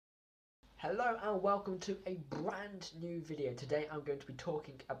Hello and welcome to a brand new video. Today I'm going to be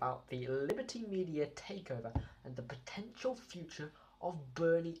talking about the Liberty Media takeover and the potential future of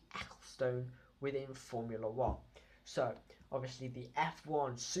Bernie Ecclestone within Formula One. So obviously the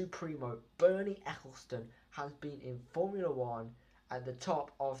F1 Supremo Bernie Ecclestone has been in Formula One at the top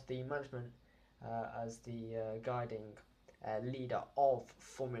of the management as the guiding leader of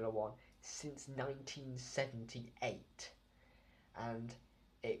Formula One since 1978, and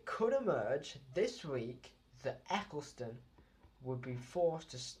it could emerge this week that Ecclestone would be forced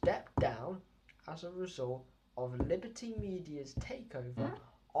to step down as a result of Liberty Media's takeover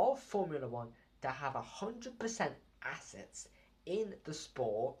of Formula One to have 100% assets in the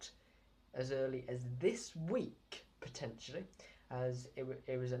sport as early as this week, potentially, as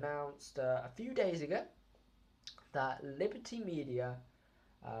it was announced a few days ago that Liberty Media,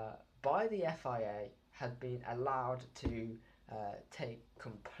 by the FIA, had been allowed to take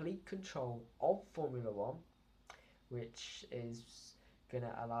complete control of Formula One, which is going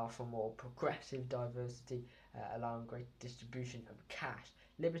to allow for more progressive diversity, allowing greater distribution of cash.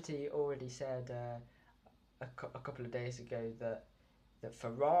 Liberty already said a couple of days ago that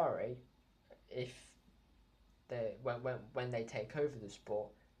Ferrari, if they when they take over the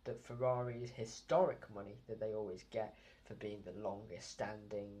sport, that Ferrari's historic money that they always get for being the longest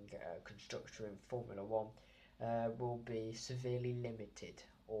standing constructor in Formula One will be severely limited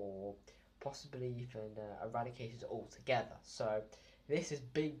or possibly even eradicated altogether. So this is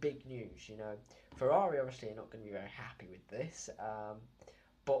big news. Ferrari obviously are not going to be very happy with this,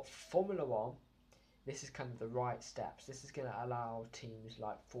 but Formula One, this is kind of the right steps. This is going to allow teams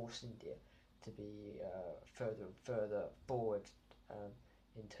like Force India to be further and further forward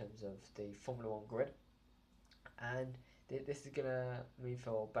in terms of the Formula One grid, and this is going to mean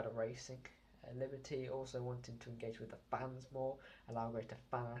for better racing. Liberty also wanting to engage with the fans more, allow greater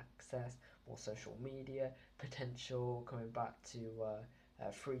fan access, more social media, potential coming back to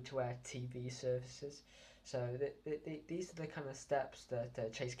free-to-air TV services. So these are the kind of steps that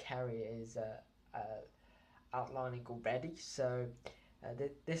Chase Carey is outlining already. So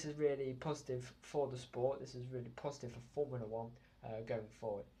this is really positive for the sport. This is really positive for Formula One going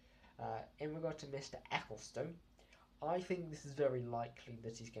forward. In regard to Mr. Ecclestone, I think this is very likely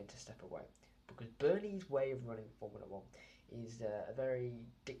that he's going to step away, because Bernie's way of running Formula One is a very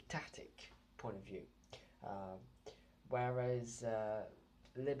dictatic point of view, whereas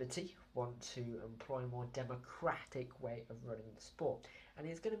Liberty want to employ a more democratic way of running the sport. And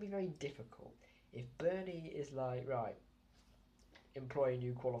it's going to be very difficult if Bernie is like, right, employ a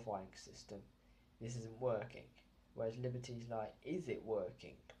new qualifying system, this isn't working, whereas Liberty's like, is it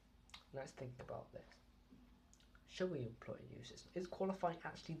working? Let's think about this. Should we employ a new system? Is qualifying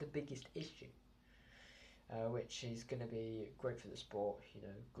actually the biggest issue? Which is going to be great for the sport,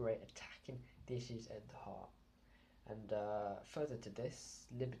 great attacking the issues at the heart. And further to this,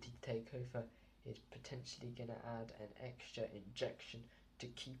 Liberty takeover is potentially going to add an extra injection to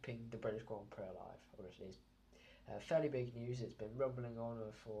keeping the British Grand Prix alive. Obviously, it's fairly big news. It's been rumbling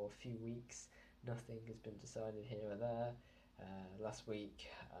on for a few weeks. Nothing has been decided here or there. Last week,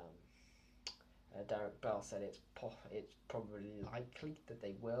 Derek Bell said it's probably likely that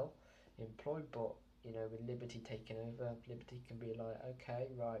they will employ, but with Liberty taking over, Liberty can be like, okay,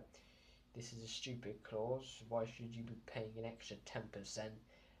 right, this is a stupid clause. Why should you be paying an extra 10%?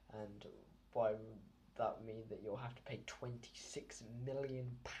 And why would that mean that you'll have to pay £26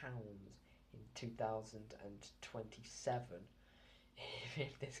 million in 2027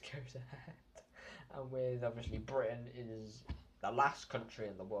 if this goes ahead? And with obviously Britain is the last country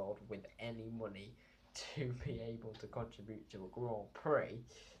in the world with any money to be able to contribute to a Grand Prix.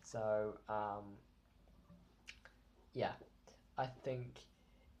 So yeah, I think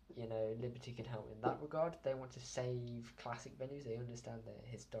Liberty can help in that regard. They want to save classic venues. They understand the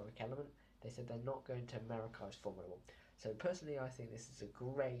historic element. They said they're not going to Americanize Formula One. So personally, I think this is a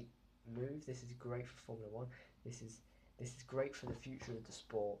great move. This is great for Formula One. This is great for the future of the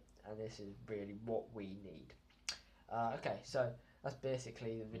sport, and this is really what we need. Okay, so that's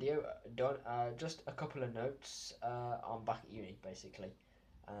basically the video done. Just a couple of notes. I'm back at uni basically,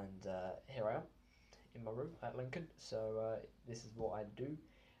 and here I am in my room at Lincoln. So this is what I do,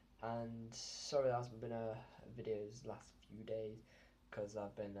 and sorry there hasn't been a videos last few days because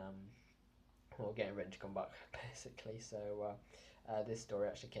I've been getting ready to come back basically. So this story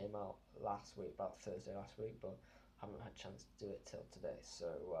actually came out last week, about Thursday last week, but I haven't had a chance to do it till today.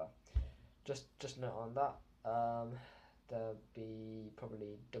 So just note on that. There'll be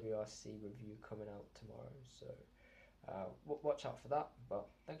probably WRC review coming out tomorrow, so watch out for that. But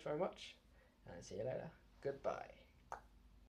thanks very much, and see you later. Goodbye.